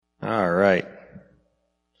All right.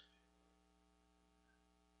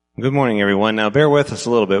 Good morning, everyone. Now, bear with us a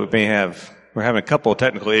little bit. We're having a couple of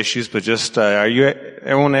technical issues, but just,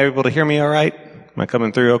 everyone able to hear me all right? Am I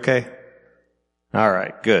coming through okay? All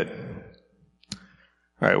right, good.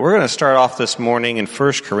 All right, we're going to start off this morning in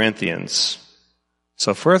 1 Corinthians.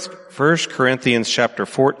 So 1 Corinthians chapter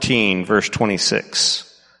 14, verse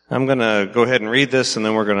 26. I'm going to go ahead and read this, and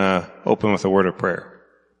then we're going to open with a word of prayer.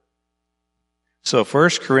 So 1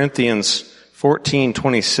 Corinthians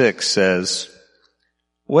 14:26 says,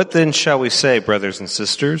 "What then shall we say, brothers and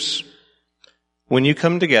sisters? When you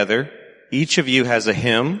come together, each of you has a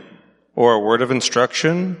hymn or a word of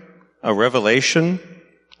instruction, a revelation,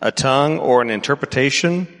 a tongue or an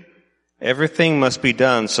interpretation. Everything must be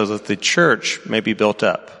done so that the church may be built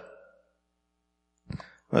up."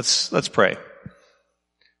 Let's pray.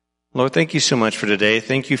 Lord, thank you so much for today.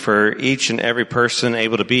 Thank you for each and every person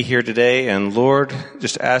able to be here today. And Lord,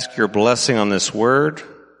 just ask your blessing on this word.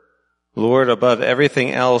 Lord, above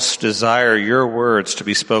everything else, desire your words to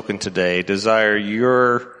be spoken today. Desire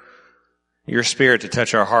your spirit to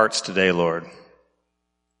touch our hearts today, Lord.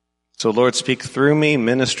 So Lord, speak through me,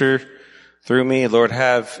 minister through me. Lord,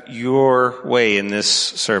 have your way in this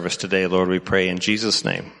service today, Lord, we pray in Jesus'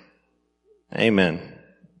 name. Amen.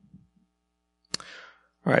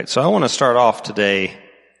 All right, so I want to start off today,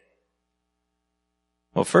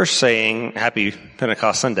 first saying Happy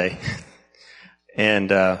Pentecost Sunday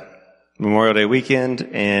and Memorial Day weekend,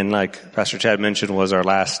 and like Pastor Chad mentioned, was our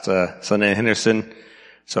last Sunday in Henderson.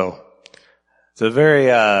 So it's a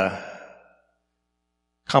very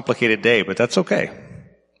complicated day, but that's okay.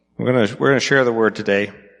 We're gonna share the word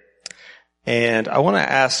today, and I want to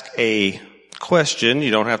ask a question.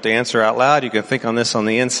 You don't have to answer out loud. You can think on this on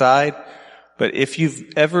the inside. But if you've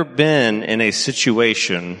ever been in a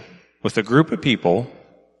situation with a group of people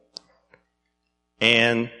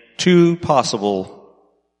and two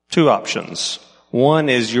options. One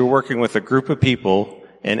is you're working with a group of people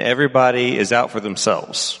and everybody is out for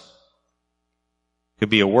themselves. It could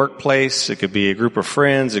be a workplace, it could be a group of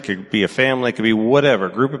friends, it could be a family, it could be whatever,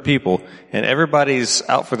 group of people, and everybody's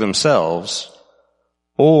out for themselves.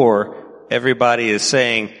 Or everybody is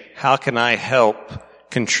saying, how can I help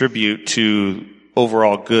contribute to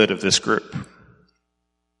overall good of this group?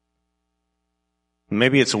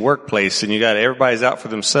 Maybe it's a workplace and everybody's out for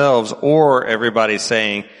themselves, or everybody's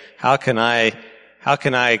saying, how can I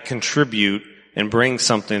contribute and bring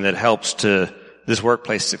something that helps to this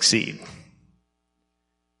workplace succeed?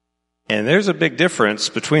 And there's a big difference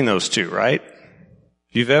between those two, right?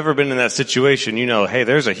 If you've ever been in that situation, you know, hey,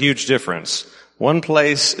 there's a huge difference. One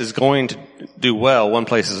place is going to do well, one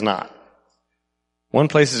place is not. One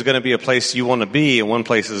place is going to be a place you want to be, and one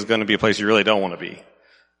place is going to be a place you really don't want to be.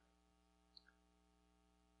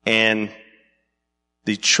 And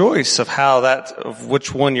the choice of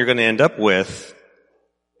which one you're going to end up with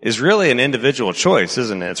is really an individual choice,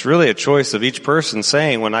 isn't it? It's really a choice of each person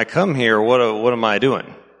saying, when I come here, what am I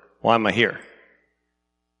doing? Why am I here?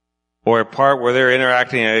 Or a part where they're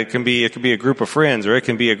interacting, it can be a group of friends, or it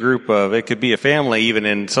could be a family even,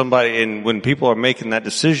 and when people are making that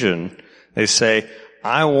decision, they say,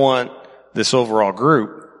 I want this overall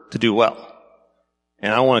group to do well.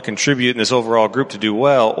 And I want to contribute in this overall group to do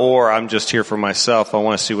well, or I'm just here for myself. I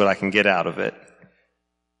want to see what I can get out of it.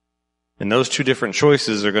 And those two different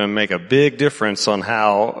choices are going to make a big difference on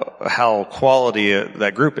how quality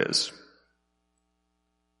that group is.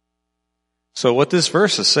 So what this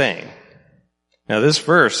verse is saying, now this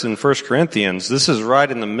verse in 1 Corinthians, this is right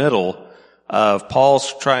in the middle of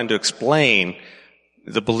Paul's trying to explain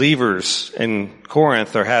the believers in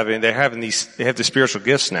Corinth they have the spiritual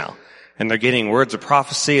gifts now. And they're getting words of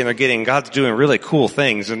prophecy, and God's doing really cool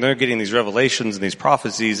things, and they're getting these revelations and these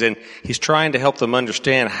prophecies, and he's trying to help them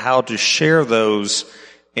understand how to share those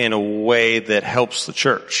in a way that helps the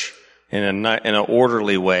church, in an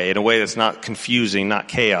orderly way, in a way that's not confusing, not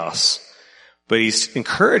chaos. But he's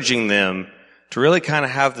encouraging them to really kind of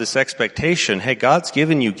have this expectation, hey, God's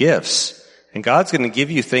given you gifts, and God's going to give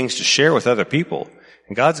you things to share with other people.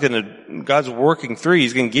 And God's working through you.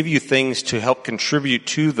 He's going to give you things to help contribute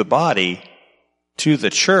to the body, to the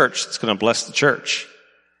church that's going to bless the church.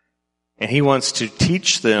 And he wants to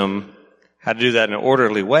teach them how to do that in an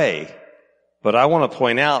orderly way. But I want to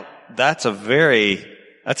point out that's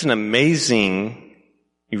an amazing,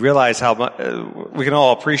 you realize how much, we can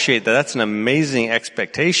all appreciate that that's an amazing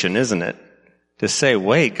expectation, isn't it? To say,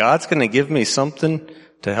 wait, God's going to give me something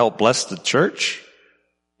to help bless the church?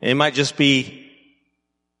 It might just be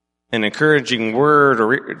an encouraging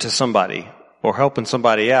word to somebody, or helping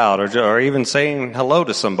somebody out, or even saying hello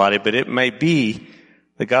to somebody, but it may be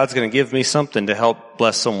that God's going to give me something to help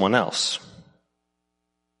bless someone else.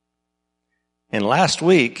 And last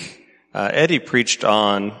week, Eddie preached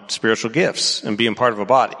on spiritual gifts and being part of a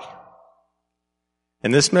body.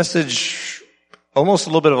 And this message, almost a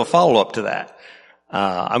little bit of a follow-up to that.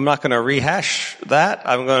 I'm not going to rehash that.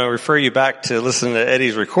 I'm going to refer you back to listen to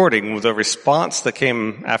Eddie's recording. With the response that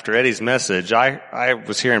came after Eddie's message, I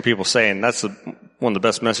was hearing people saying that's one of the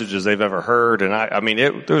best messages they've ever heard. And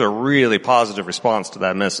there was a really positive response to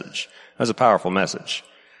that message. That was a powerful message.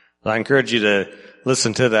 So I encourage you to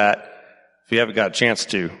listen to that if you haven't got a chance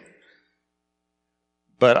to.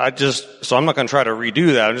 But so I'm not going to try to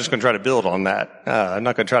redo that. I'm just going to try to build on that. I'm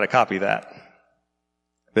not going to try to copy that.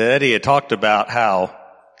 But Eddie had talked about how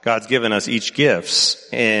God's given us each gifts,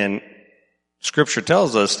 and Scripture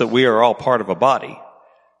tells us that we are all part of a body.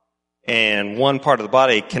 And one part of the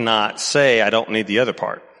body cannot say, I don't need the other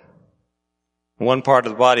part. One part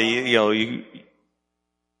of the body,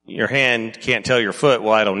 your hand can't tell your foot,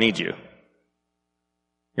 well, I don't need you.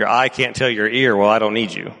 Your eye can't tell your ear, well, I don't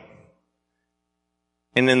need you.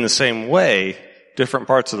 And in the same way, different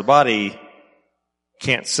parts of the body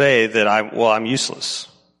can't say that I'm useless.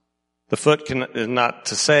 The foot is not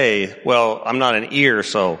to say, well, I'm not an ear,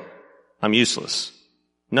 so I'm useless.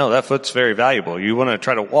 No, that foot's very valuable. You want to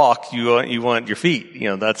try to walk, you want your feet.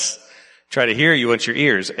 Try to hear, you want your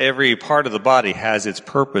ears. Every part of the body has its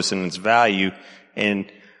purpose and its value,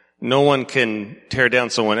 and no one can tear down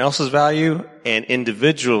someone else's value, and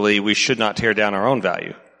individually we should not tear down our own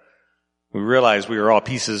value. We realize we are all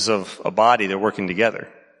pieces of a body that are working together,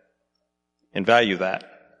 and value that.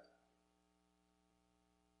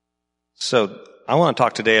 So I want to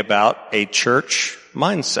talk today about a church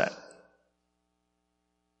mindset.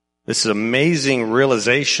 This is amazing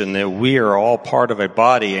realization that we are all part of a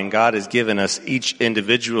body, and God has given us each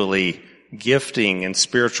individually gifting and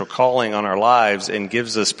spiritual calling on our lives, and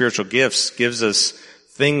gives us spiritual gifts, gives us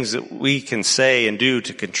things that we can say and do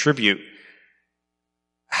to contribute.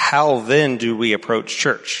 How then do we approach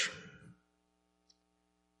church?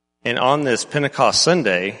 And on this Pentecost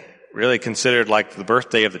Sunday, really considered like the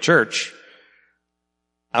birthday of the church,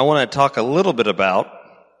 I want to talk a little bit about,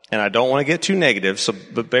 and I don't want to get too negative,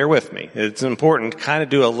 but bear with me. It's important to kind of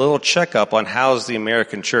do a little checkup on how's the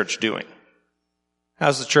American church doing.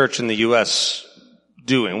 How's the church in the U.S.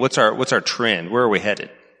 doing? What's our trend? Where are we headed?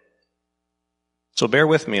 So bear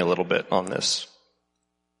with me a little bit on this.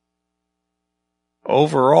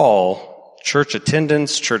 Overall, church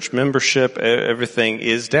attendance, church membership, everything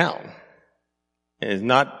is down.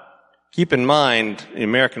 Keep in mind, the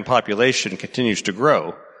American population continues to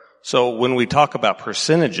grow. So when we talk about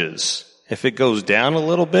percentages, if it goes down a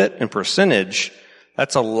little bit in percentage,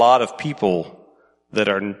 that's a lot of people that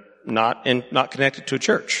are not connected to a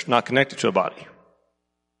church, not connected to a body.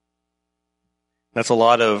 That's a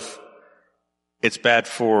lot of, it's bad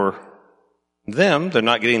for them. They're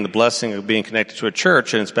not getting the blessing of being connected to a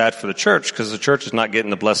church, and it's bad for the church because the church is not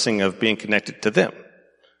getting the blessing of being connected to them.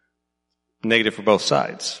 Negative for both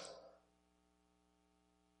sides.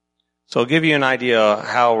 So I'll give you an idea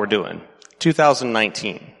how we're doing.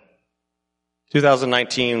 2019,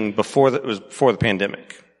 before the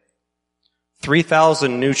pandemic.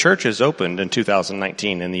 3,000 new churches opened in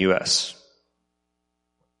 2019 in the U.S.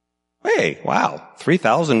 Hey, wow,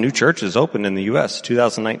 3,000 new churches opened in the U.S.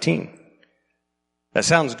 2019. That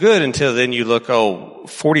sounds good until then you look,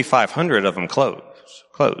 4,500 of them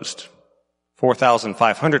closed.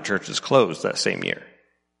 4,500 churches closed that same year.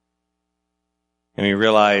 And you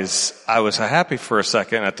realize I was happy for a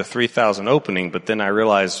second at the 3,000 opening, but then I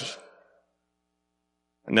realized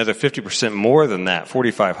another 50% more than that,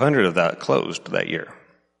 4,500 of that closed that year.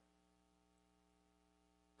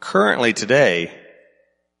 Currently today,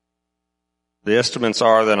 the estimates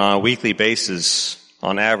are that on a weekly basis,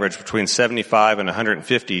 on average, between 75 and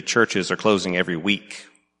 150 churches are closing every week.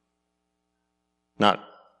 Not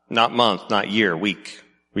month, not year,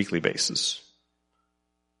 weekly basis.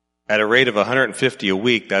 At a rate of 150 a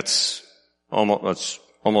week, that's almost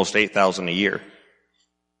 8,000 a year.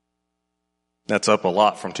 That's up a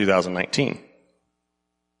lot from 2019.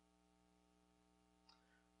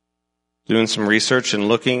 Doing some research and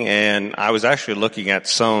looking, and I was actually looking at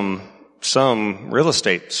some real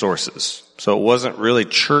estate sources. So it wasn't really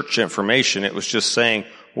church information. It was just saying,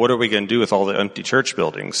 what are we going to do with all the empty church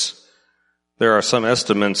buildings? There are some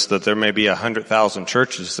estimates that there may be 100,000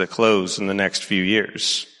 churches that close in the next few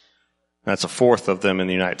years. That's a fourth of them in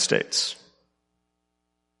the United States.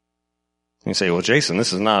 You say, well, Jason,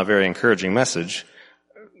 this is not a very encouraging message.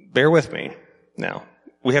 Bear with me. Now,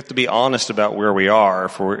 we have to be honest about where we are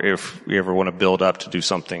if we ever want to build up to do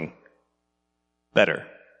something better.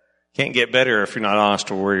 Can't get better if you're not honest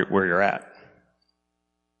with where you're at.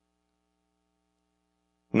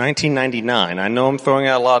 1999. I know I'm throwing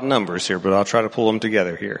out a lot of numbers here, but I'll try to pull them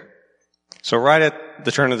together here. So right at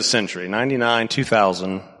the turn of the century, 99,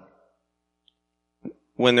 2000,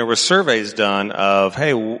 when there were surveys done of,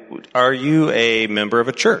 hey, are you a member of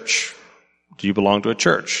a church? Do you belong to a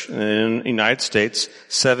church? In the United States,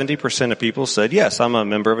 70% of people said, yes, I'm a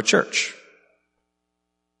member of a church.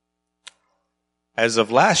 As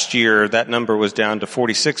of last year, that number was down to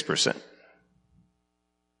 46%.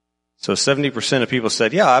 So 70% of people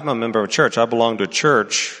said, yeah, I'm a member of a church. I belong to a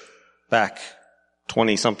church back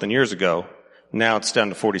 20-something years ago. Now it's down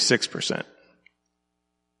to 46%.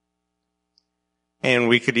 And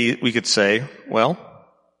we could say, well,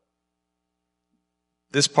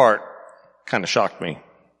 this part kind of shocked me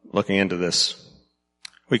looking into this.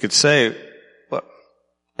 We could say, well,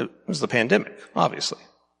 it was the pandemic, obviously.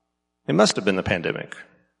 It must have been the pandemic.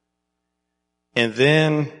 And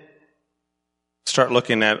then start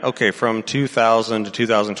looking at, okay, from 2000 to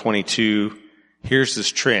 2022, here's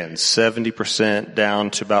this trend, 70% down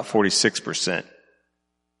to about 46%.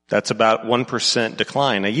 That's about 1%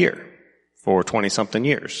 decline a year for 20-something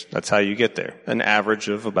years. That's how you get there. An average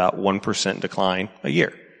of about 1% decline a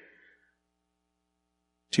year.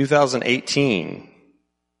 2018,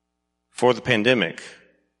 for the pandemic,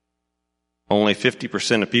 only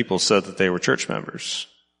 50% of people said that they were church members.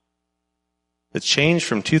 The change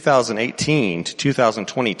from 2018 to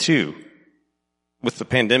 2022, with the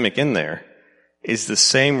pandemic in there, is the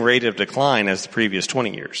same rate of decline as the previous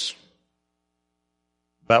 20 years.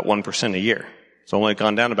 About 1% a year. It's only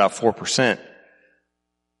gone down about 4%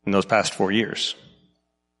 in those past 4 years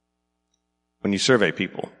when you survey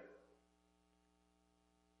people.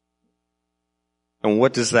 And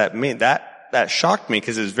what does that mean? That shocked me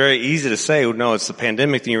because it's very easy to say, oh, no, it's the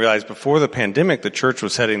pandemic. Then you realize before the pandemic, the church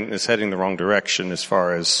is heading the wrong direction as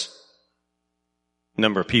far as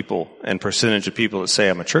number of people and percentage of people that say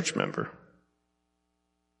I'm a church member.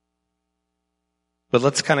 But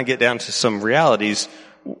let's kind of get down to some realities.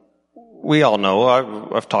 We all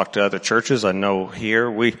know, I've talked to other churches, I know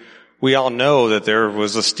here, we all know that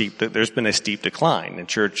there's been a steep decline in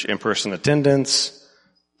church in-person attendance,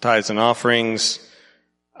 tithes and offerings.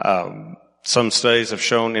 Some studies have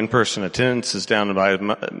shown in-person attendance is down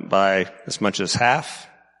by as much as half.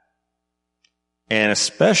 And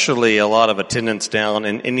especially a lot of attendance down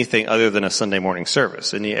in anything other than a Sunday morning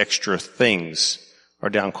service. Any extra things are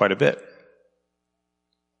down quite a bit.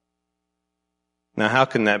 Now, how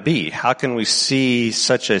can that be? How can we see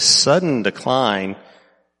such a sudden decline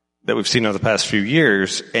that we've seen over the past few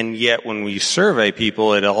years, and yet when we survey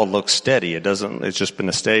people, it all looks steady. It's just been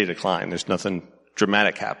a steady decline. There's nothing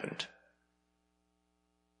dramatic happened.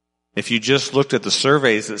 If you just looked at the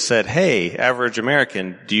surveys that said, hey, average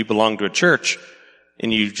American, do you belong to a church?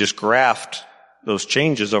 And you just graphed those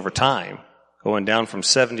changes over time, going down from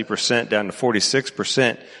 70% down to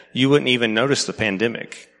 46%, you wouldn't even notice the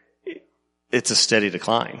pandemic. It's a steady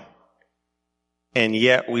decline. And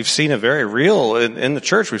yet we've seen a very real, in the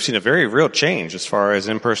church, we've seen a very real change as far as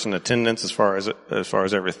in-person attendance, as far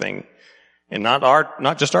as everything. And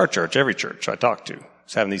not just our church, every church I talk to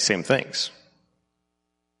is having these same things.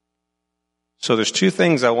 So there's two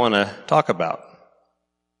things I want to talk about.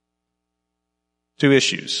 Two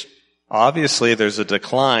issues. Obviously, there's a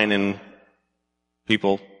decline in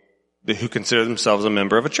people who consider themselves a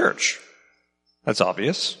member of a church. That's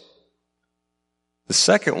obvious. The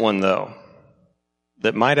second one, though,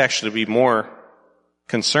 that might actually be more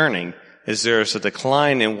concerning is there's a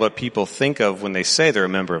decline in what people think of when they say they're a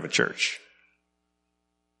member of a church.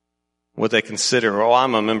 What they consider, oh,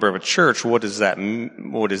 I'm a member of a church, what does that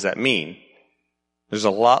mean? There's a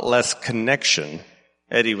lot less connection.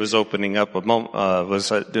 Eddie was doing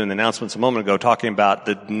the announcements a moment ago, talking about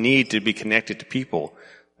the need to be connected to people.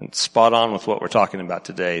 And spot on with what we're talking about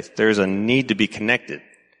today. There's a need to be connected.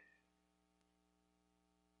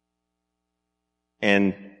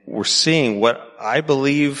 And we're seeing what I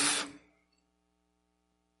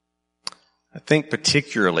think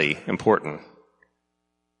particularly important,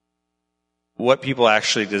 what people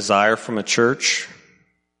actually desire from a church.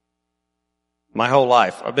 My whole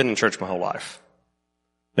life, I've been in church my whole life.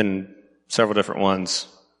 Been several different ones.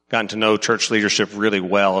 Gotten to know church leadership really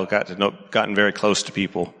well. Gotten very close to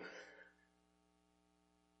people.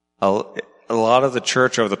 A lot of the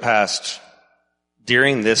church over the past,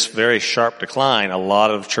 during this very sharp decline, a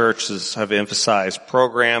lot of churches have emphasized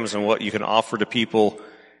programs and what you can offer to people,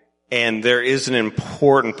 and there is an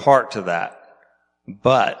important part to that.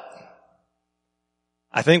 But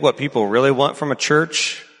I think what people really want from a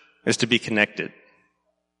church is to be connected.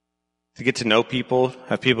 to get to know people,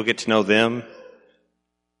 have people get to know them,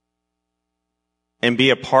 and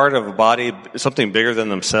be a part of a body, something bigger than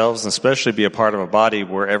themselves, and especially be a part of a body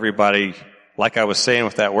where everybody, like I was saying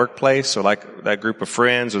with that workplace, or like that group of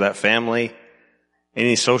friends, or that family,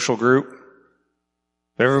 any social group,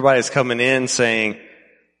 everybody's coming in saying,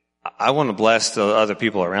 I want to bless the other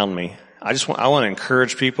people around me. I want to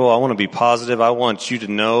encourage people. I want to be positive. I want you to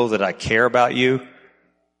know that I care about you.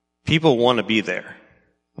 People want to be there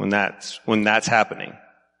when that's happening.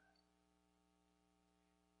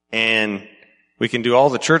 And we can do all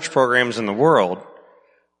the church programs in the world,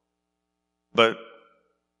 but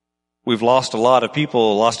we've lost a lot of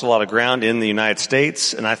people, lost a lot of ground in the United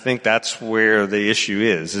States, and I think that's where the issue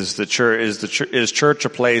is. Is church a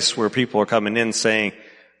place where people are coming in saying,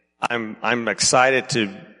 I'm excited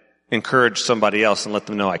to encourage somebody else and let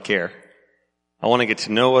them know I care. I want to get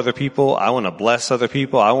to know other people. I want to bless other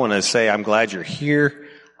people. I want to say, I'm glad you're here.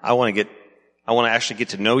 I want to actually get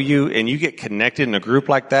to know you, and you get connected in a group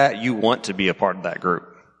like that, you want to be a part of that group.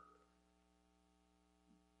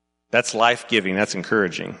 That's life-giving. That's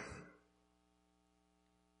encouraging.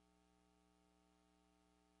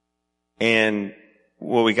 And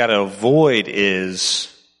what we got to avoid is,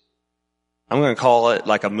 I'm going to call it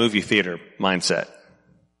like a movie theater mindset,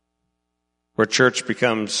 where church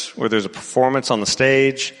becomes, where there's a performance on the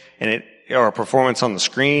stage or a performance on the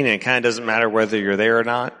screen, and it kind of doesn't matter whether you're there or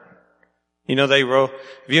not. You know, have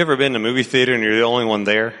you ever been to a movie theater and you're the only one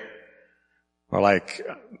there? Or like,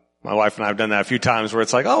 my wife and I have done that a few times where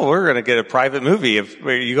it's like, oh, we're going to get a private movie. If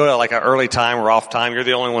you go to like an early time or off time, you're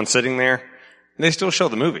the only one sitting there, and they still show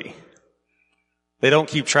the movie. They don't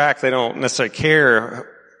keep track. They don't necessarily care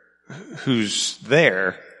who's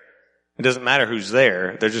there. It doesn't matter who's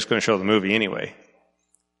there. They're just going to show the movie anyway.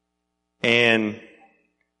 And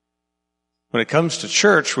when it comes to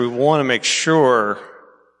church, we want to make sure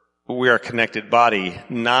we are a connected body,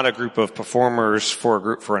 not a group of performers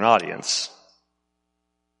for an audience.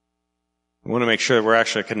 We want to make sure that we're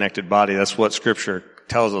actually a connected body. That's what Scripture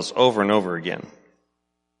tells us over and over again.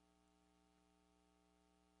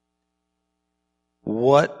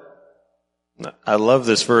 I love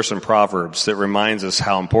this verse in Proverbs that reminds us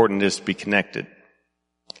how important it is to be connected.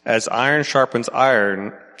 As iron sharpens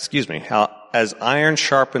iron, as iron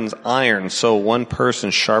sharpens iron, so one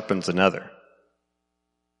person sharpens another.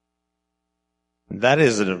 That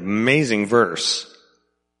is an amazing verse.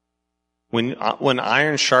 When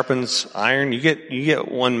iron sharpens iron, you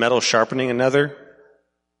get one metal sharpening another.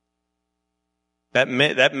 That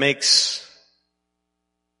makes,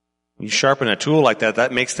 you sharpen a tool like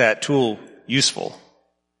that makes that tool useful.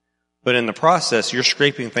 But in the process, you're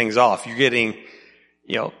scraping things off. You're getting,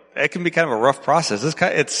 it can be kind of a rough process.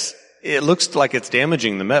 It looks like it's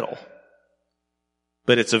damaging the metal.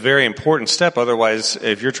 But it's a very important step. Otherwise,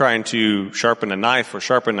 if you're trying to sharpen a knife or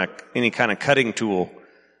sharpen any kind of cutting tool,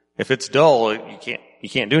 if it's dull, you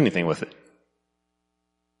can't do anything with it.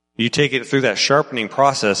 You take it through that sharpening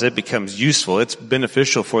process, it becomes useful. It's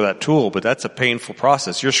beneficial for that tool, but that's a painful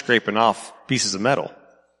process. You're scraping off pieces of metal.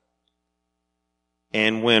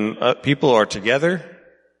 And when people are together,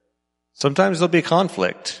 sometimes there'll be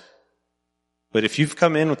conflict. But if you've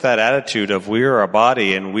come in with that attitude of we are a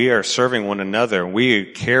body and we are serving one another,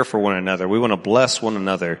 we care for one another, we want to bless one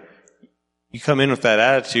another, you come in with that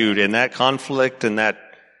attitude, and that conflict and that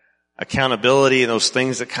accountability and those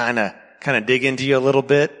things that kind of dig into you a little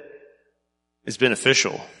bit is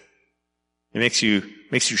beneficial. It makes you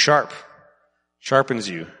sharp, sharpens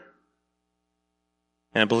you.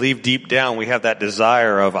 And I believe deep down we have that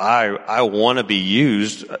desire of I want to be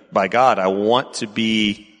used by God. I want to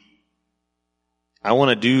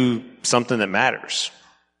do something that matters.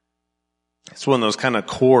 It's one of those kind of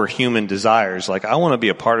core human desires. Like, I want to be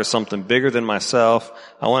a part of something bigger than myself.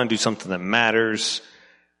 I want to do something that matters.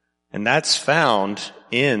 And that's found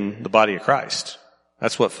in the body of Christ.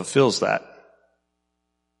 That's what fulfills that.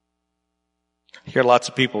 I hear lots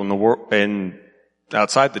of people in the world and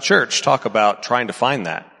outside the church talk about trying to find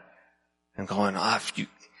that. And going,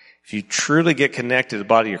 if you truly get connected to the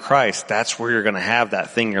body of Christ, that's where you're going to have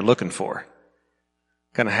that thing you're looking for.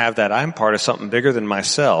 Going to have that, I'm part of something bigger than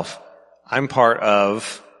myself. I'm part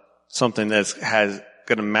of something that's going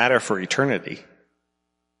to matter for eternity.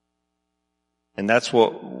 And that's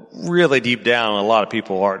what really deep down a lot of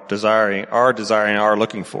people are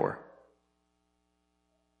looking for.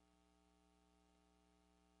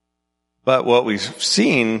 But what we've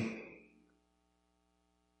seen,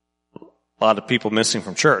 a lot of people missing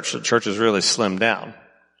from church. The church has really slimmed down.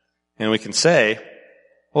 And we can say,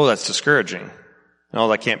 oh, that's discouraging. No,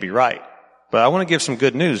 that can't be right. But I want to give some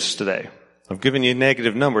good news today. I've given you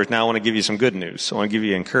negative numbers. Now I want to give you some good news. I want to give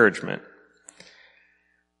you encouragement.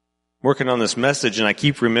 Working on this message, and I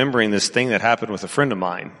keep remembering this thing that happened with a friend of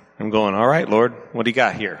mine. I'm going, all right, Lord, what do you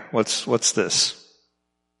got here? What's this?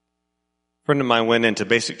 A friend of mine went into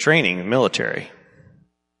basic training in the military.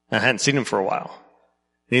 I hadn't seen him for a while.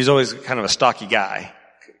 And he's always kind of a stocky guy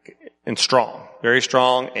and strong, very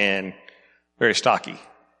strong and very stocky.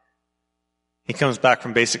 He comes back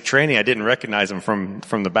from basic training. I didn't recognize him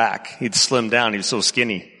from the back. He'd slimmed down. He was so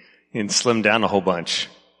skinny. He'd slimmed down a whole bunch.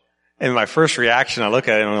 And my first reaction, I look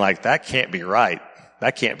at him and I'm like, that can't be right.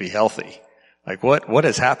 That can't be healthy. Like, what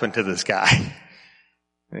has happened to this guy?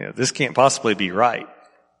 This can't possibly be right.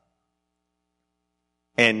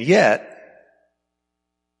 And yet,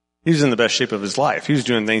 he was in the best shape of his life. He was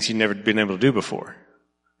doing things he'd never been able to do before.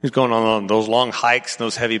 He was going on those long hikes,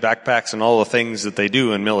 those heavy backpacks, and all the things that they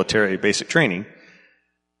do in military basic training.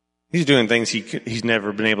 He's doing things he's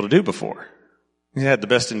never been able to do before. He had the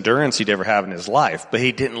best endurance he'd ever have in his life, but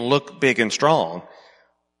he didn't look big and strong.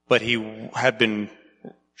 But he had been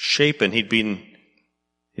shapen. He'd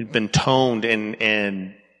been toned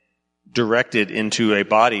and directed into a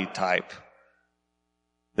body type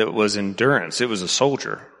that was endurance. It was a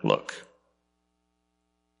soldier look.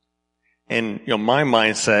 And, my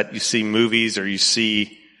mindset, you see movies or you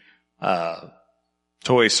see,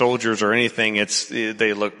 toy soldiers or anything,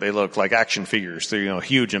 they look like action figures. They're,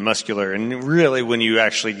 huge and muscular. And really, when you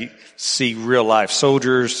actually see real life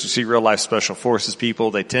soldiers, see real life special forces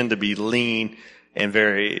people, they tend to be lean and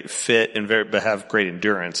very fit and but have great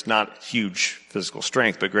endurance. Not huge physical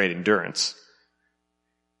strength, but great endurance.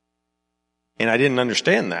 And I didn't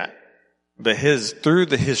understand that. But through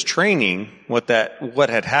his training, what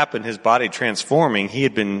had happened, his body transforming, he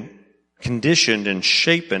had been conditioned and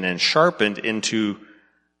shapen and sharpened into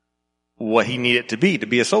what he needed to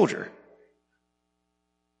be a soldier.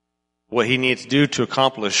 What he needed to do to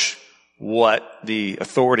accomplish what the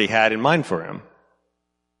authority had in mind for him.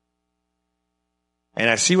 And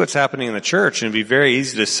I see what's happening in the church, and it'd be very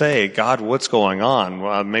easy to say, God, what's going on?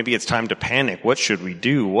 Well, maybe it's time to panic. What should we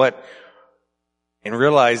do? And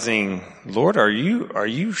realizing, Lord, are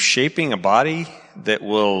you shaping a body that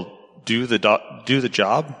will do the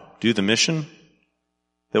job, do the mission,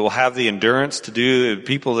 that will have the endurance to do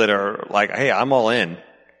people that are like, hey, I'm all in.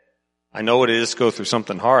 I know what it is to go through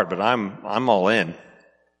something hard, but I'm all in.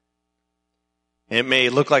 It may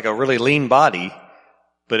look like a really lean body,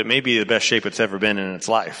 but it may be the best shape it's ever been in its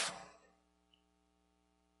life.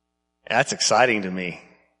 That's exciting to me.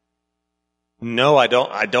 No, I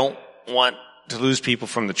don't want to lose people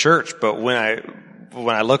from the church, but when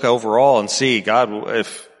I look overall and see, God,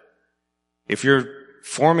 if you're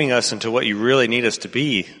forming us into what you really need us to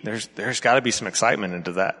be, there's got to be some excitement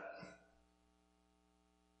into that.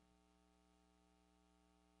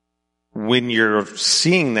 When you're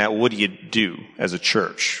seeing that, what do you do as a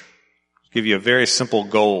church? I'll give you a very simple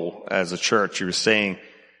goal as a church. You're saying,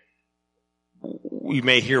 you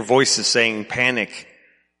may hear voices saying panic.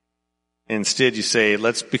 Instead, you say,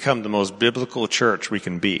 let's become the most biblical church we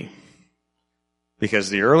can be. Because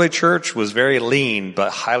the early church was very lean,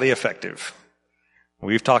 but highly effective.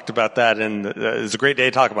 We've talked about that, and it's a great day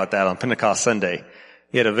to talk about that on Pentecost Sunday.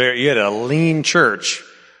 You had a lean church,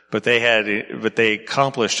 but they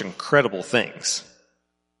accomplished incredible things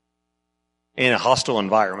in a hostile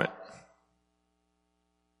environment.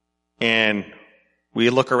 And we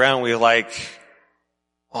look around, we're like,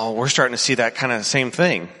 oh, we're starting to see that kind of same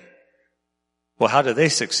thing. Well, how did they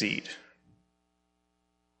succeed?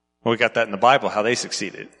 Well, we got that in the Bible, how they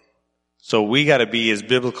succeeded. So we got to be as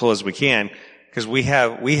biblical as we can, because we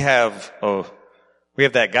have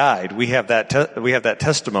that guide, we have that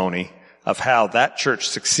testimony of how that church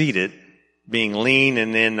succeeded, being lean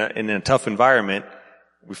and in a tough environment.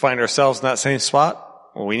 We find ourselves in that same spot.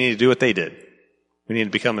 Well, we need to do what they did. We need to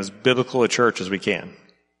become as biblical a church as we can.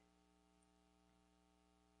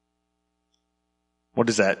 What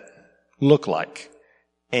does that look like?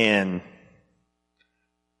 And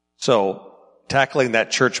so, tackling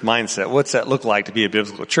that church mindset, what's that look like to be a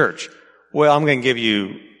biblical church? Well, I'm going to give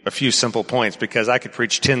you a few simple points, because I could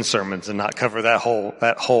preach 10 sermons and not cover that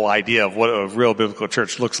whole idea of what a real biblical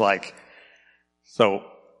church looks like. So,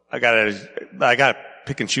 I gotta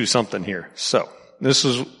pick and choose something here. So, this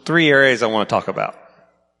is 3 areas I want to talk about.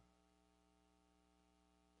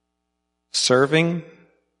 Serving,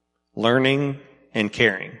 learning, and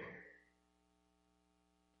caring.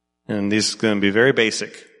 And this is going to be very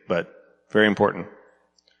basic, but very important.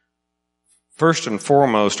 First and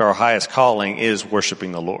foremost, our highest calling is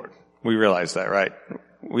worshiping the Lord. We realize that, right?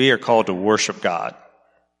 We are called to worship God.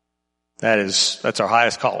 That's our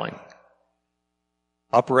highest calling.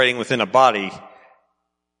 operating within a body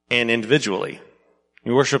and individually.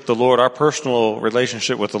 We worship the Lord. Our personal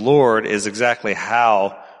relationship with the Lord is exactly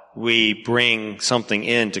how we bring something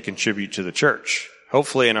in to contribute to the church.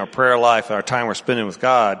 Hopefully in our prayer life, our time we're spending with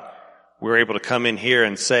God, we're able to come in here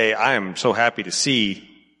and say, I am so happy to see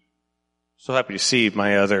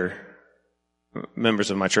my other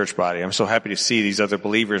members of my church body. I'm so happy to see these other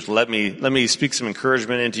believers. Let me speak some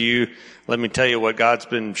encouragement into you. Let me tell you what God's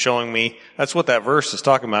been showing me. That's what that verse is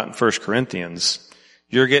talking about in 1 Corinthians.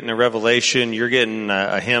 You're getting a revelation. You're getting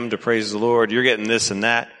a hymn to praise the Lord. You're getting this and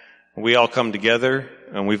that. We all come together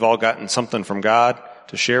and we've all gotten something from God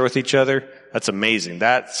to share with each other. That's amazing.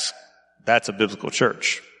 That's a biblical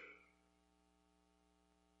church.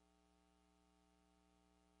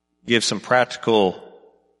 Give some practical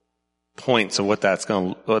points of what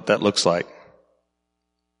that looks like.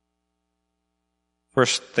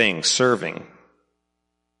 First thing, serving.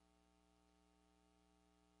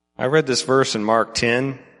 I read this verse in Mark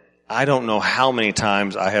 10. I don't know how many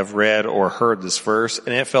times I have read or heard this verse, and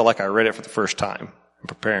it felt like I read it for the first time in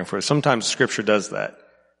preparing for it. Sometimes Scripture does that.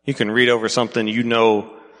 You can read over something you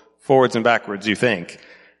know forwards and backwards, you think,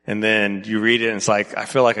 and then you read it and it's like, I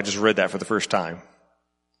feel like I just read that for the first time.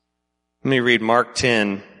 Let me read Mark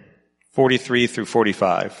 10, 43 through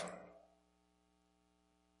 45.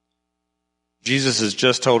 Jesus has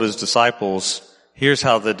just told his disciples, here's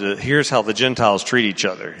how the Gentiles treat each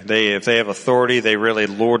other. If they have authority, they really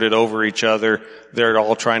lord it over each other. They're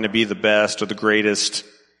all trying to be the best or the greatest.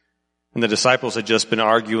 And the disciples had just been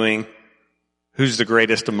arguing, who's the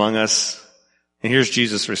greatest among us? And here's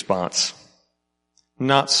Jesus' response.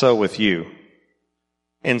 Not so with you.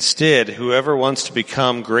 Instead, whoever wants to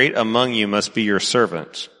become great among you must be your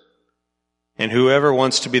servant. And whoever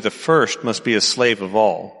wants to be the first must be a slave of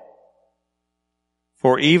all.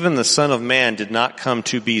 For even the Son of Man did not come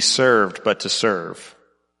to be served, but to serve,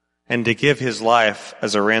 and to give his life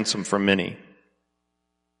as a ransom for many.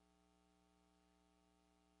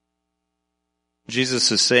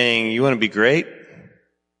 Jesus is saying, you want to be great?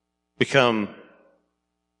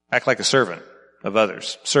 Act like a servant of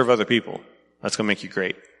others. Serve other people. That's going to make you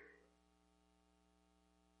great.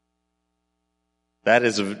 I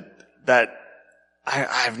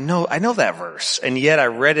know that verse, and yet I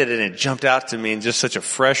read it and it jumped out to me in just such a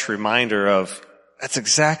fresh reminder of that's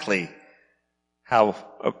exactly how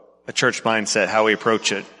a church mindset, how we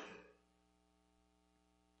approach it.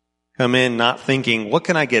 Come in not thinking, what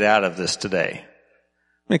can I get out of this today?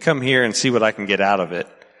 Let me come here and see what I can get out of it.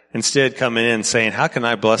 Instead, coming in saying, how can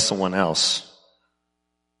I bless someone else?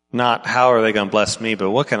 Not how are they going to bless me,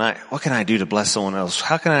 but what can I do to bless someone else?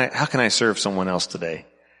 How can I serve someone else today?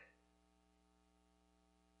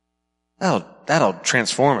 That'll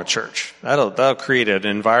transform a church. That'll create an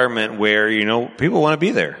environment where, people want to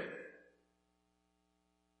be there.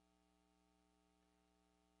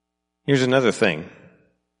 Here's another thing.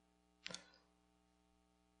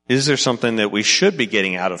 Is there something that we should be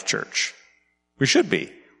getting out of church? We should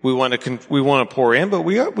be. We want to pour in, but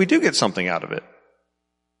we do get something out of it.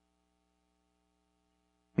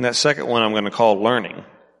 And that second one I'm going to call learning.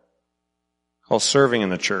 Call serving in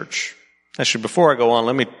the church. Actually, before I go on,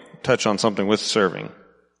 let me touch on something with serving.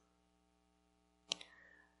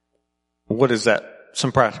 What is that?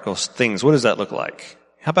 Some practical things. What does that look like?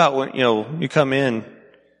 How about when, you come in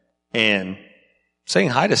and saying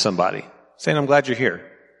hi to somebody, saying, I'm glad you're here.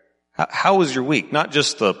 How was your week? Not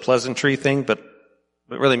just the pleasantry thing, but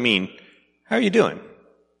really mean, how are you doing?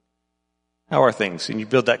 How are things? And you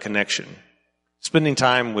build that connection. Spending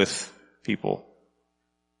time with people.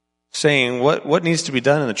 Saying what needs to be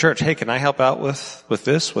done in the church. Hey, can I help out with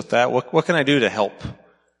this, with that? What can I do to help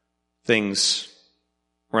things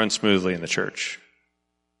run smoothly in the church?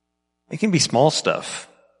 It can be small stuff.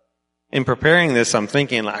 In preparing this, I'm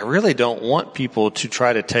thinking, I really don't want people to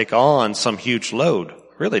try to take on some huge load.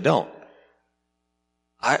 Really don't.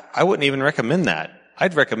 I wouldn't even recommend that.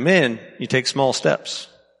 I'd recommend you take small steps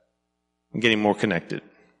in getting more connected.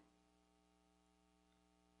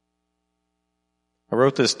 I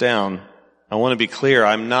wrote this down. I want to be clear.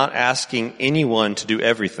 I'm not asking anyone to do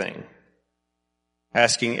everything.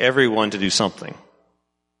 Asking everyone to do something.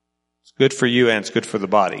 It's good for you and it's good for the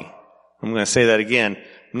body. I'm going to say that again.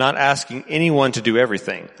 I'm not asking anyone to do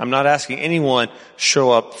everything. I'm not asking anyone to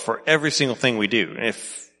show up for every single thing we do.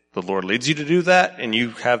 If the Lord leads you to do that and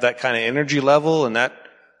you have that kind of energy level and that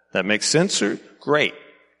makes sense, great.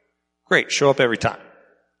 Great. Show up every time.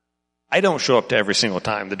 I don't show up to every single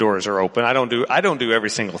time the doors are open. I don't do every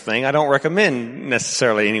single thing. I don't recommend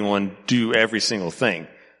necessarily anyone do every single thing.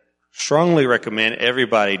 Strongly recommend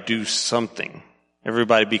everybody do something.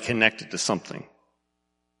 Everybody be connected to something.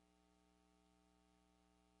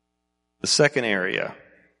 The second area,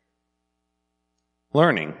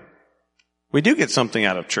 learning. We do get something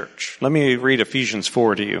out of church. Let me read Ephesians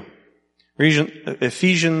 4 to you.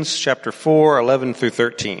 Ephesians chapter 4, 11 through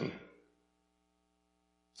 13.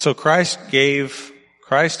 So Christ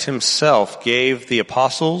himself gave the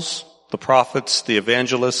apostles, the prophets, the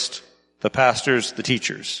evangelists, the pastors, the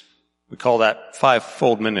teachers. We call that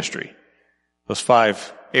fivefold ministry. Those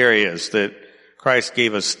 5 areas that Christ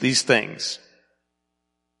gave us these things.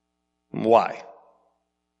 Why?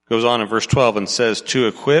 Goes on in verse 12 and says, to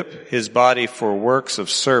equip his body for works of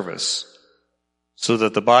service, so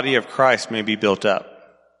that the body of Christ may be built up.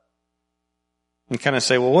 And kind of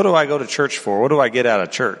say, well, what do I go to church for? What do I get out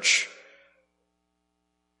of church?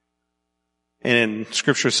 And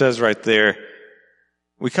Scripture says right there,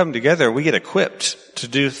 we come together, we get equipped to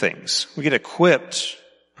do things. We get equipped,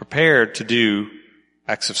 prepared to do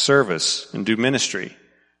acts of service and do ministry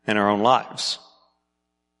in our own lives.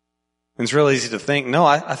 And it's real easy to think, no,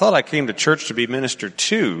 I thought I came to church to be ministered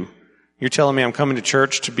to. You're telling me I'm coming to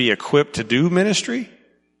church to be equipped to do ministry?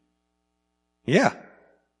 Yeah.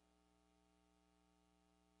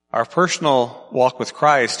 Our personal walk with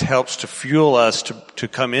Christ helps to fuel us to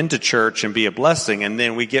come into church and be a blessing, and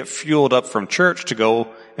then we get fueled up from church to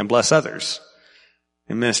go and bless others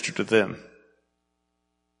and minister to them.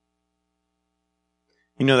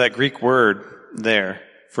 You know, that Greek word there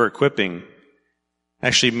for equipping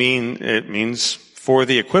actually means for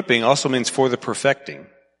the equipping, also means for the perfecting.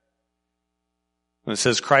 When it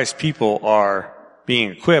says Christ's people are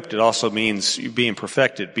being equipped, it also means being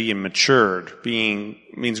perfected, being matured,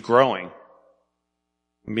 means growing,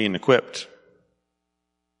 and being equipped.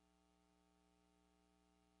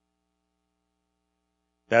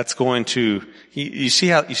 That's going to, you see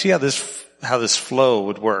how this flow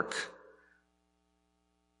would work.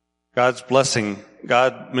 God's blessing,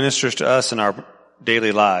 God ministers to us in our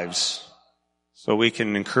daily lives, so we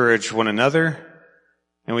can encourage one another,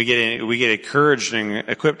 and we get encouraged and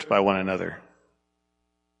equipped by one another.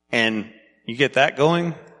 And you get that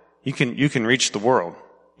going, you can reach the world.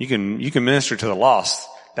 You can minister to the lost.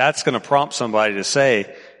 That's going to prompt somebody to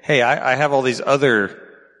say, hey, I have all these other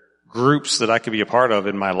groups that I could be a part of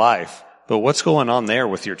in my life, but what's going on there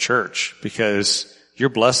with your church? Because you're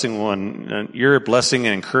blessing and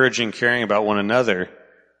encouraging, caring about one another.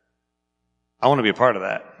 I want to be a part of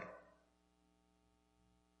that.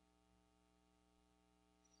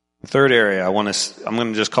 The third area I'm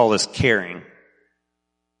going to just call this caring.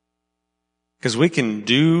 Because we can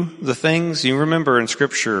do the things, you remember in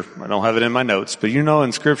Scripture, I don't have it in my notes, but you know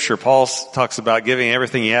in Scripture, Paul talks about giving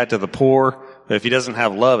everything he had to the poor, but if he doesn't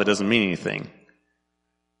have love, it doesn't mean anything.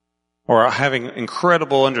 Or having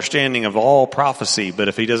incredible understanding of all prophecy, but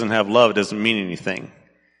if he doesn't have love, it doesn't mean anything.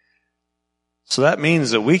 So that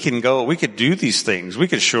means that we could do these things. We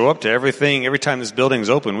could show up to everything. Every time this building's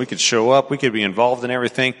open, we could show up. We could be involved in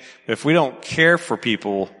everything. But if we don't care for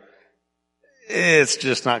people, it's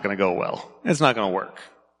just not going to go well. It's not going to work.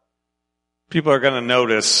 People are going to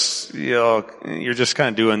notice, you're just kind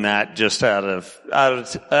of doing that just out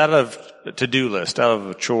of to-do list, out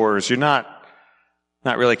of chores. You're not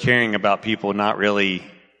really caring about people, not really.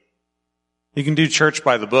 You can do church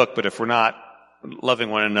by the book, but if we're not loving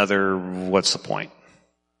one another, what's the point?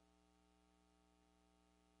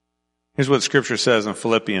 Here's what Scripture says in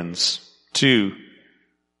Philippians 2,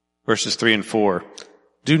 verses 3 and 4.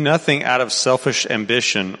 Do nothing out of selfish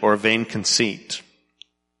ambition or vain conceit.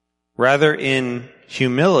 Rather, in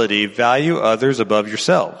humility, value others above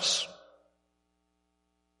yourselves,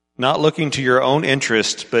 not looking to your own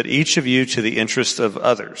interest, but each of you to the interest of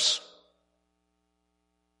others.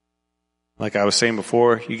 Like I was saying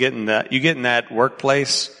before, you get in that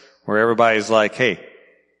workplace where everybody's like, hey,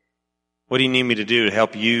 what do you need me to do to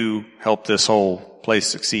help you help this whole place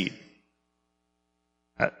succeed?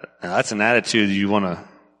 Now that's an attitude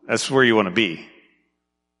that's where you want to be.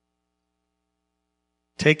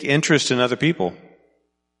 Take interest in other people.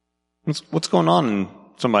 What's going on in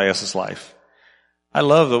somebody else's life? I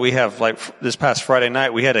love that we have, like this past Friday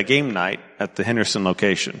night, we had a game night at the Henderson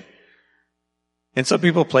location. And some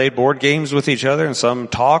people played board games with each other, and some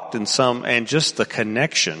talked, and just the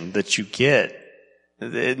connection that you get,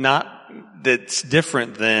 that's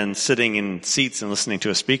different than sitting in seats and listening to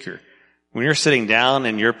a speaker. When you're sitting down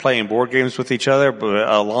and you're playing board games with each other,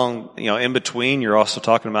 but in between, you're also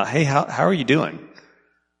talking about, hey, how are you doing?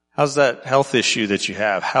 How's that health issue that you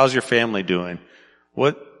have? How's your family doing?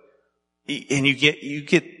 And you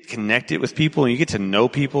get connected with people, and you get to know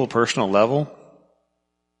people at a personal level.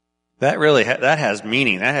 That really, that has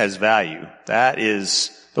meaning. That has value.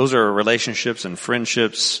 Those are relationships and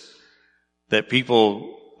friendships that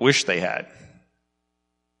people wish they had.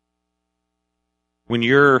 when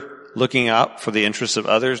you're looking out for the interests of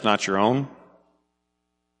others, not your own,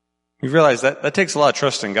 you realize that takes a lot of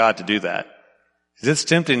trust in God to do that. Because it's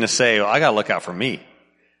tempting to say, well, I got to look out for me.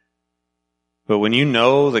 But when you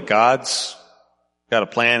know that God's got a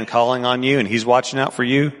plan and calling on you and He's watching out for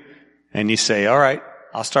you, and you say, all right,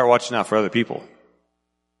 I'll start watching out for other people.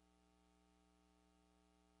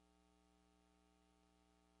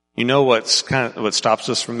 You know what stops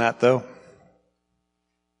us from that, though?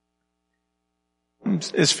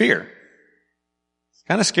 Is fear. It's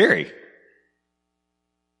kind of scary.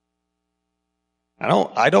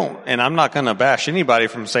 I don't, and I'm not going to bash anybody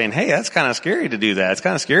from saying, hey, that's kind of scary to do that. It's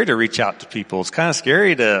kind of scary to reach out to people. It's kind of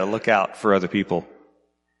scary to look out for other people.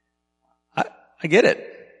 I get it.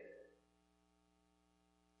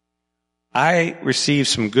 I received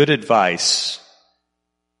some good advice.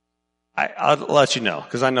 I'll let you know,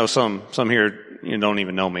 because I know some here don't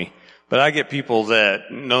even know me. But I get people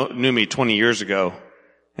that knew me 20 years ago,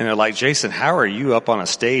 and they're like, Jason, how are you up on a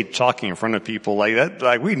stage talking in front of people like that?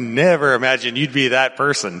 Like, we never imagined you'd be that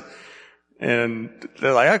person. And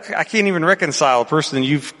they're like, I can't even reconcile the person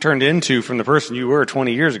you've turned into from the person you were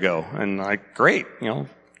 20 years ago. And like, great,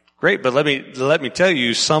 great. But let me tell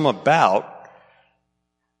you some about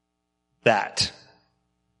that.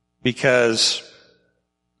 Because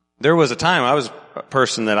there was a time I was a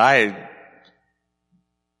person that I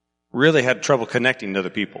really had trouble connecting to other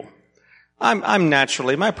people. I'm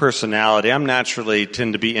naturally, my personality, I'm naturally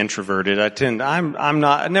tend to be introverted.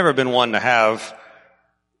 I've never been one to have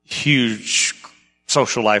huge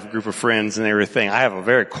social life group of friends and everything. I have a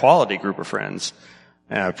very quality group of friends.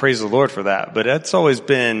 And I praise the Lord for that. But it's always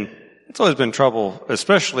been trouble,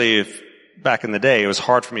 especially if back in the day it was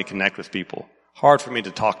hard for me to connect with people, hard for me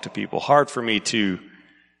to talk to people, hard for me to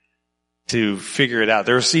figure it out.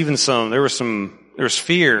 There was fear,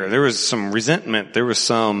 there was some resentment, there was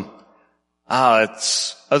some,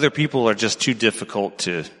 other people are just too difficult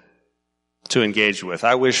to engage with.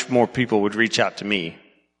 I wish more people would reach out to me.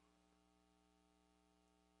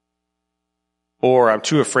 Or I'm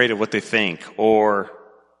too afraid of what they think, or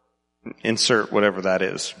insert whatever that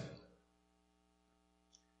is.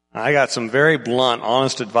 I got some very blunt,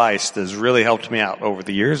 honest advice that has really helped me out over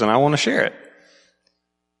the years, and I want to share it.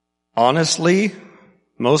 Honestly,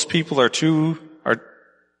 most people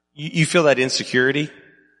you feel that insecurity?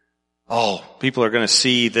 Oh, people are going to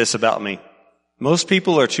see this about me. Most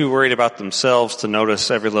people are too worried about themselves to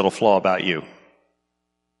notice every little flaw about you.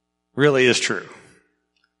 Really is true.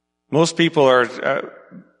 Most people are,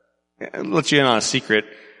 let you in on a secret,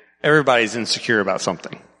 everybody's insecure about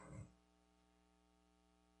something.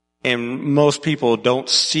 And most people don't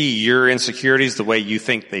see your insecurities the way you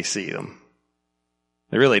think they see them.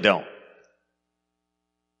 They really don't.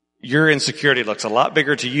 Your insecurity looks a lot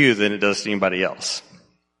bigger to you than it does to anybody else.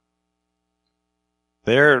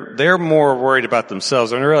 They're more worried about themselves.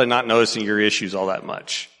 They're really not noticing your issues all that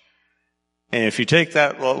much. And if you take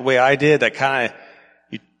that the way I did, you kind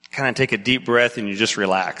of take a deep breath and you just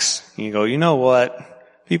relax. And you go, you know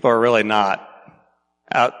what? People are not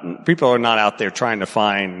out there trying to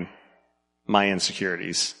find my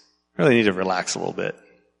insecurities. I really need to relax a little bit.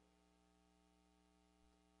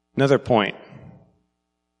 Another point.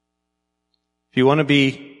 If you want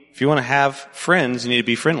to have friends, you need to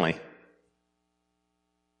be friendly.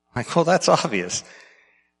 Like, well, that's obvious.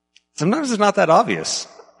 Sometimes it's not that obvious.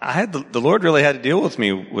 The Lord really had to deal with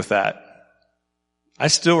me with that. I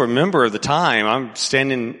still remember the time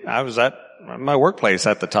I was at my workplace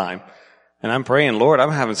at the time, and I'm praying, Lord,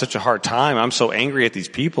 I'm having such a hard time. I'm so angry at these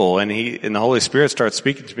people. And the Holy Spirit starts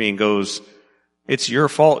speaking to me and goes, it's your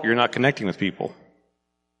fault you're not connecting with people.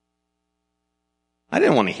 I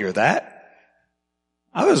didn't want to hear that.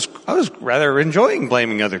 I was rather enjoying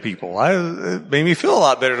blaming other people. It made me feel a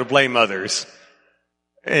lot better to blame others.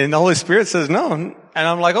 And the Holy Spirit says no. And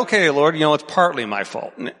I'm like, okay, Lord, it's partly my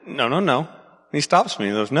fault. No. And He stops me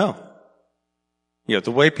and goes, no.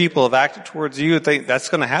 The way people have acted towards you, that's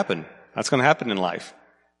going to happen. That's going to happen in life.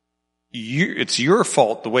 It's your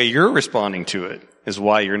fault. The way you're responding to it is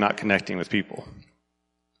why you're not connecting with people.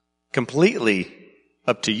 Completely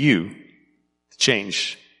up to you to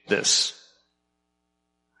change this.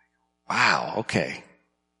 Wow, okay.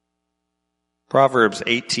 Proverbs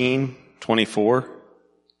 18:24.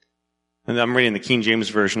 And I'm reading the King James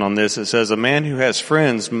Version on this. It says, a man who has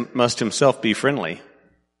friends must himself be friendly.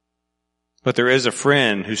 But there is a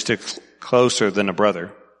friend who sticks closer than a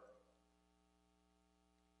brother.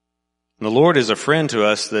 And the Lord is a friend to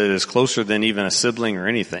us that is closer than even a sibling or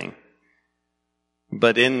anything.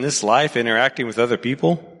 But in this life, interacting with other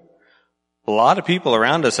people, a lot of people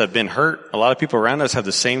around us have been hurt. A lot of people around us have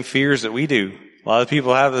the same fears that we do. A lot of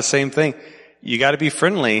people have the same thing. you got to be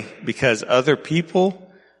friendly because other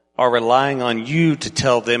people are relying on you to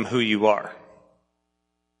tell them who you are.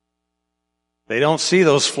 They don't see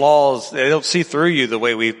those flaws. They don't see through you the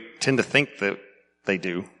way we tend to think that they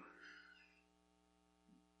do.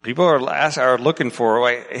 People are looking for,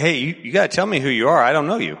 like, hey, you got to tell me who you are. I don't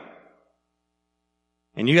know you.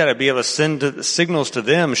 And you got to be able to send the signals to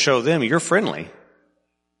them, show them you're friendly.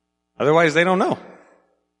 Otherwise, they don't know.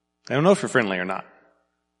 They don't know if you're friendly or not.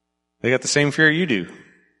 They got the same fear you do.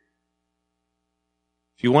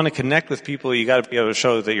 If you want to connect with people, you got to be able to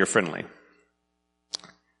show that you're friendly.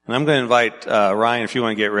 And I'm going to invite Ryan, if you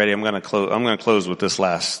want to get ready. I'm going to close with this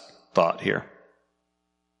last thought here.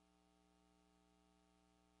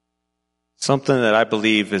 Something that I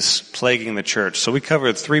believe is plaguing the church. So we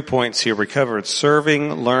covered 3 points here. We covered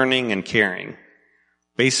serving, learning, and caring.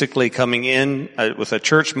 Basically coming in with a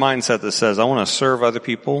church mindset that says, I want to serve other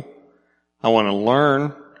people, I want to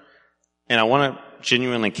learn, and I want to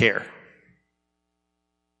genuinely care.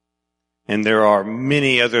 And there are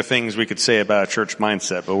many other things we could say about a church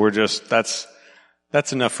mindset, but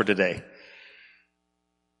that's enough for today.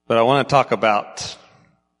 But I want to talk about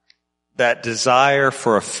that desire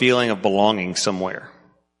for a feeling of belonging somewhere.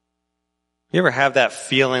 You ever have that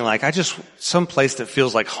feeling like, some place that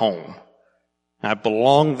feels like home. I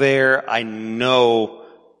belong there. I know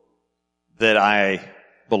that I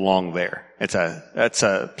belong there. That's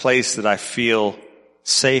a place that I feel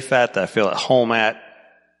safe at, that I feel at home at.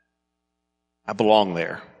 I belong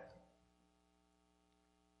there.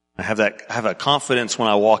 I have a confidence when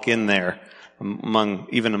I walk in there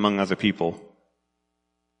even among other people.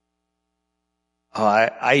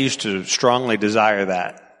 I used to strongly desire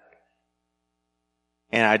that.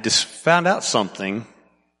 And I just found out something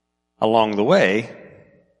along the way,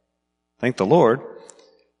 thank the Lord,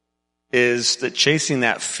 is that chasing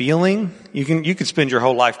that feeling, you can spend your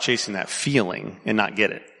whole life chasing that feeling and not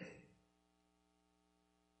get it.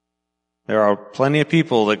 There are plenty of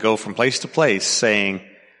people that go from place to place saying,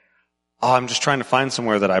 I'm just trying to find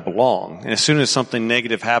somewhere that I belong. And as soon as something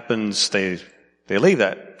negative happens, they leave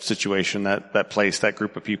that situation, that place, that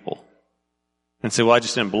group of people, and say, well, I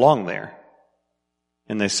just didn't belong there.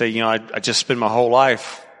 And they say, I just spend my whole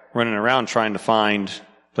life running around trying to find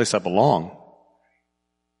a place I belong.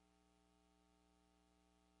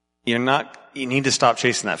 You need to stop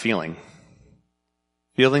chasing that feeling.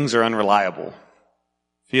 Feelings are unreliable.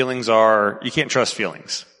 You can't trust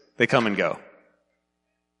feelings. They come and go.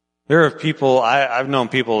 There are people, I've known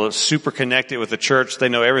people that's super connected with the church. They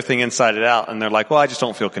know everything inside and out, and they're like, well, I just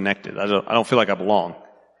don't feel connected. I don't feel like I belong.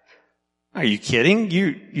 Are you kidding?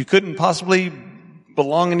 You couldn't possibly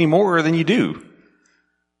belong any more than you do.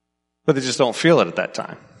 But they just don't feel it at that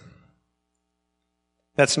time.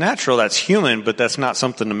 That's natural, that's human, but that's not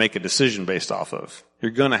something to make a decision based off of.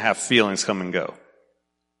 You're going to have feelings come and go.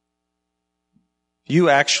 You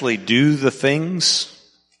actually do the things.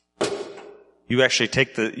 You actually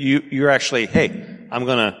you're actually, hey, I'm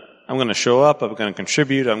going to show up, I'm going to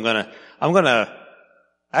contribute, I'm going to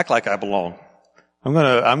act like I belong.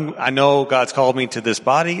 I know God's called me to this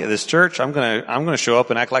body, this church, I'm going to show up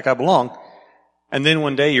and act like I belong. And then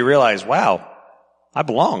one day you realize, wow, I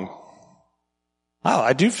belong. Wow,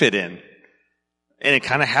 I do fit in. And it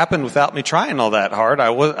kind of happened without me trying all that hard.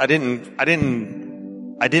 I didn't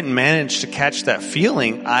manage to catch that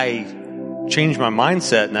feeling. I changed my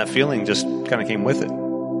mindset, and that feeling just kind of came with it.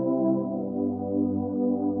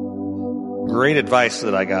 Great advice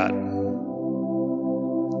that I got,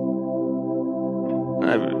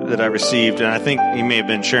 that I received, and I think he may have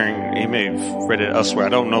been sharing, he may have read it elsewhere. I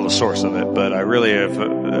don't know the source of it, but I really have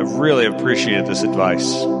appreciated this advice.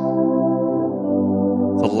 It's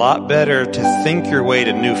a lot better to think your way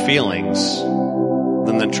to new feelings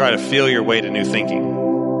than to try to feel your way to new thinking.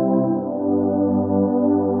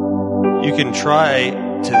 You can try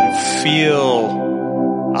to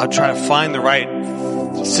feel, I'll try to find the right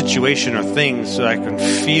situation or thing so I can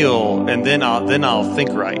feel, and then I'll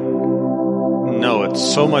think right. No,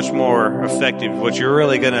 it's so much more effective. What you're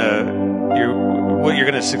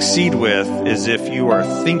gonna succeed with is if you are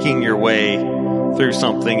thinking your way through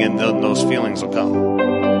something, and then those feelings will come.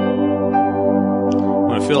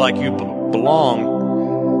 When I feel like you belong,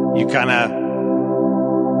 you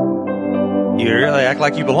really act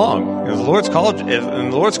like you belong. If the Lord's called you,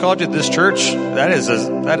 and the Lord's called you to this church, that is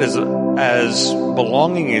as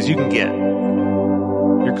belonging as you can get.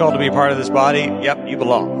 You're called to be a part of this body. Yep, you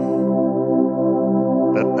belong.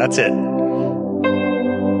 That's it.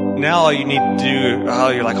 Now all you need to do,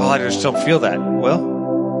 you're like, I just don't feel that.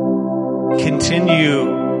 Well,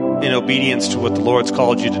 continue in obedience to what the Lord's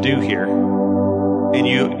called you to do here.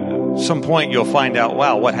 And some point you'll find out,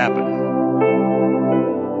 wow, what happened?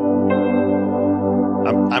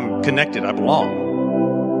 I'm connected. I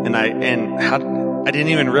belong. And I didn't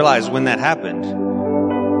even realize when that happened.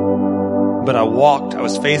 But I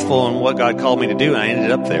was faithful in what God called me to do, and I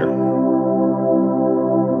ended up there.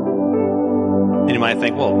 And you might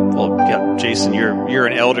think, well, yeah, Jason, you're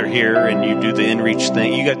an elder here, and you do the InReach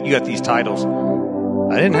thing. You got these titles.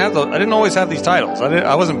 I didn't always have these titles.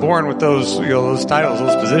 I wasn't born with those titles,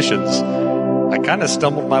 those positions. I kind of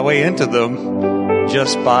stumbled my way into them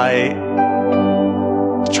just by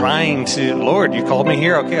trying to, Lord, you called me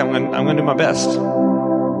here. Okay, I'm going to do my best.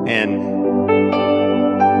 And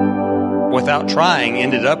without trying,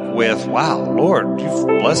 ended up with, wow, Lord, you've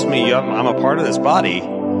blessed me. I'm a part of this body.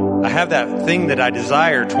 I have that thing that I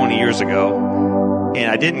desired 20 years ago, and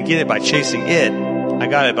I didn't get it by chasing it. I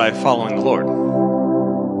got it by following the Lord.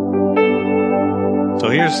 So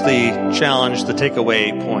here's the challenge, the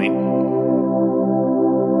takeaway point. I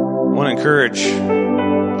want to encourage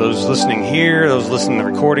those listening here, those listening to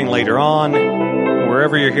the recording later on,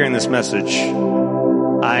 wherever you're hearing this message.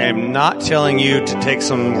 I am not telling you to take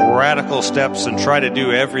some radical steps and try to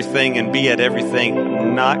do everything and be at everything.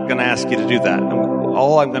 I'm not going to ask you to do that.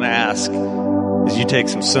 All I'm going to ask is you take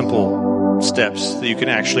some simple steps that you can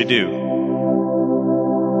actually do.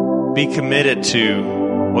 Be committed to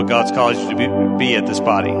what God's called you to be at this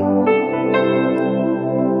body.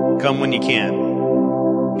 Come when you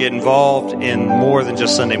can. Get involved in more than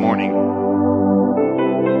just Sunday morning.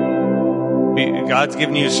 God's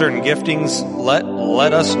given you certain giftings.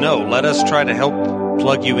 Let us know. Let us try to help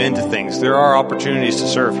plug you into things. There are opportunities to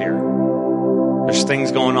serve here. There's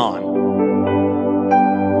things going on.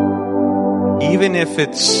 Even if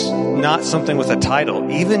it's not something with a title,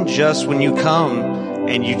 even just when you come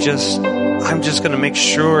and I'm just going to make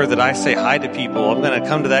sure that I say hi to people. I'm going to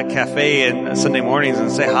come to that cafe on Sunday mornings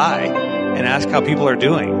and say hi and ask how people are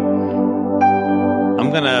doing. I'm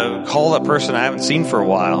going to call that person I haven't seen for a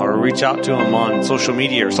while or reach out to them on social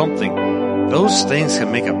media or something. Those things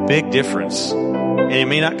can make a big difference. And it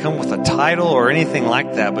may not come with a title or anything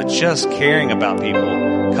like that, but just caring about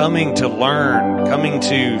people, coming to learn, coming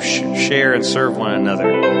to share and serve one another.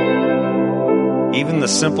 Even the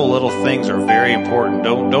simple little things are very important.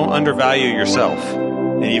 Don't undervalue yourself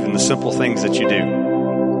and even the simple things that you do.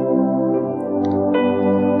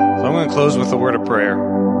 So I'm going to close with a word of prayer.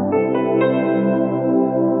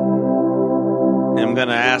 And I'm going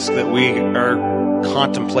to ask that we are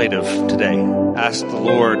contemplative today. Ask the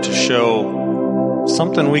Lord to show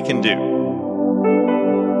something we can do.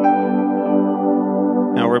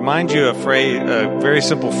 Now, remind you a very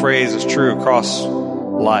simple phrase is true across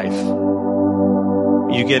life.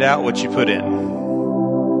 You get out what you put in.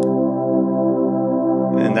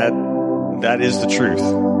 And that is the truth.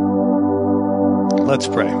 Let's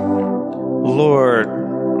pray.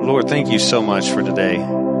 Lord, thank you so much for today.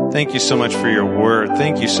 Thank you so much for your word.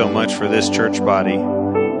 Thank you so much for this church body.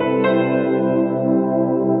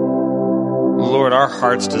 Lord, our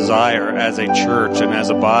heart's desire as a church and as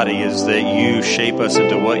a body is that you shape us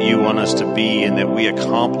into what you want us to be and that we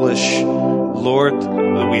accomplish, Lord,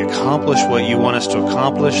 that we accomplish what you want us to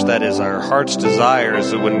accomplish. That is our heart's desire,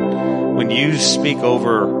 is that when you speak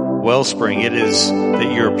over Wellspring, it is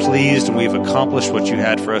that you're pleased and we've accomplished what you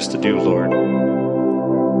had for us to do, Lord.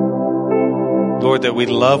 Lord, that we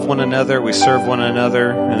love one another, we serve one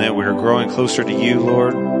another, and that we're growing closer to you,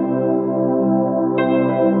 Lord.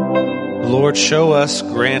 Lord, show us,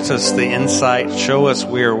 grant us the insight, show us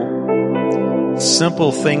where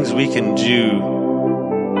simple things we can do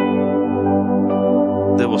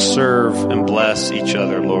that will serve and bless each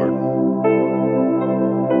other, Lord.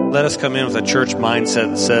 Let us come in with a church mindset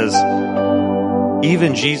that says,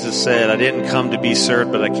 even Jesus said, I didn't come to be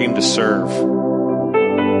served, but I came to serve.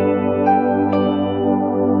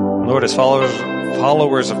 Lord, as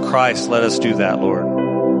followers of Christ, let us do that, Lord.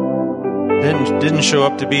 Didn't show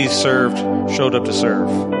up to be served, showed up to serve.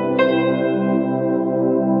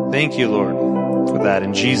 Thank you, Lord, for that.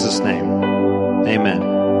 In Jesus' name, amen.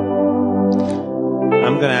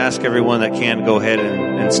 I'm going to ask everyone that can go ahead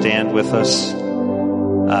and stand with us.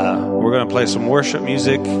 We're going to play some worship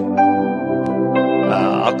music. I'll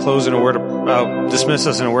dismiss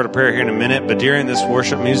us in a word of prayer here in a minute, but during this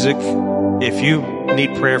worship music, if you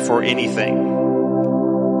need prayer for anything,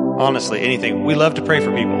 honestly, anything, we love to pray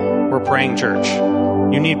for people. We're a praying church.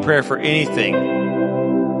 You need prayer for anything,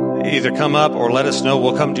 either come up or let us know.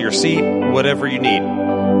 We'll come to your seat, whatever you need.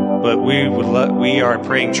 But we are a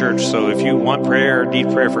praying church, so if you want prayer or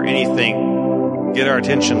need prayer for anything, get our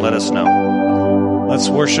attention, let us know. Let's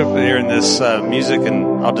worship here in this music,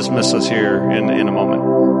 and I'll dismiss us here in a moment.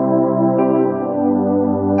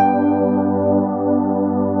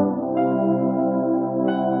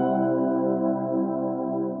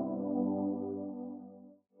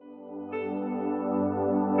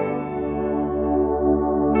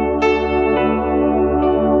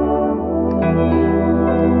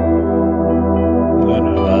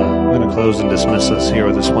 close and dismiss us here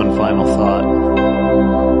with this one final thought.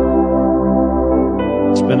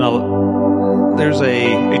 There's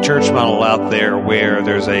a church model out there where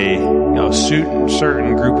there's a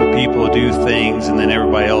certain group of people do things and then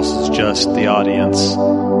everybody else is just the audience.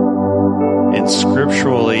 And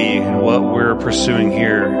scripturally, what we're pursuing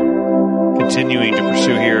here, continuing to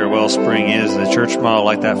pursue here at Wellspring, is a church model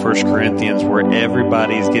like that 1 Corinthians, where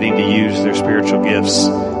everybody's getting to use their spiritual gifts.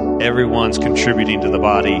 Everyone's contributing to the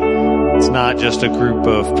body. It's not just a group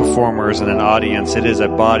of performers and an audience. It is a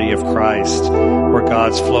body of Christ where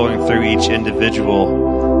God's flowing through each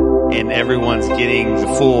individual and everyone's getting the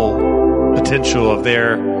full potential of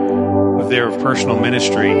their personal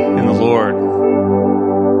ministry in the Lord.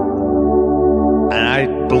 And I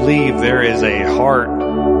believe there is a heart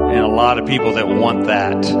in a lot of people that want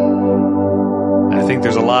that. I think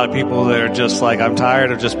there's a lot of people that are just like, I'm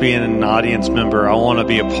tired of just being an audience member. I want to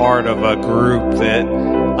be a part of a group that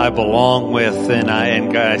I belong with,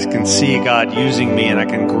 and guys can see God using me, and I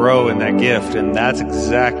can grow in that gift. And that's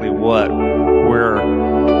exactly what we're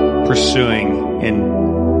pursuing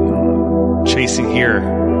and chasing here.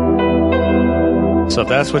 So if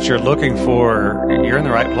that's what you're looking for, you're in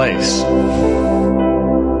the right place.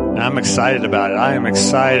 And I'm excited about it. I am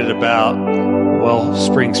excited about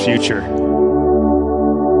Wellspring's future.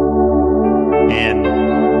 And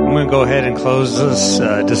I'm going to go ahead and close this,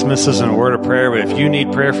 dismiss this in a word of prayer. But if you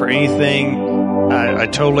need prayer for anything, I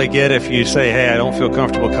totally get if you say, hey, I don't feel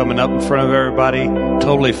comfortable coming up in front of everybody.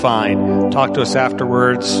 Totally fine. Talk to us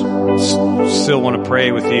afterwards. Still want to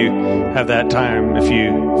pray with you. Have that time if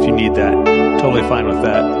you need that. Totally fine with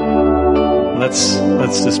that.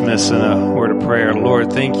 Let's dismiss in a word of prayer.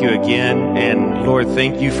 Lord, thank you again. And Lord,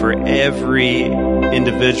 thank you for every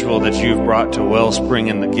individual that you've brought to Wellspring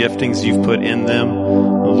and the giftings you've put in them.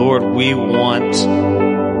 Lord, we want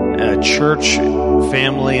a church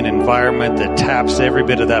family and environment that taps every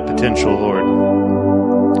bit of that potential,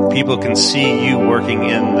 Lord. People can see you working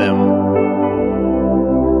in them.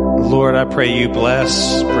 Lord, I pray you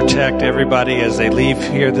bless, protect everybody as they leave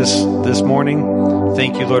here this morning.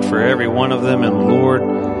 Thank you, Lord, for every one of them. And Lord,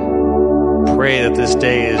 pray that this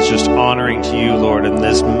day is just honoring to you, Lord. And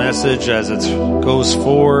this message, as it goes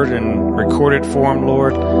forward in recorded form,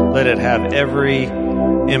 Lord, let it have every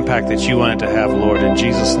impact that you want it to have, Lord. In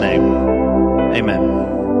Jesus' name, amen.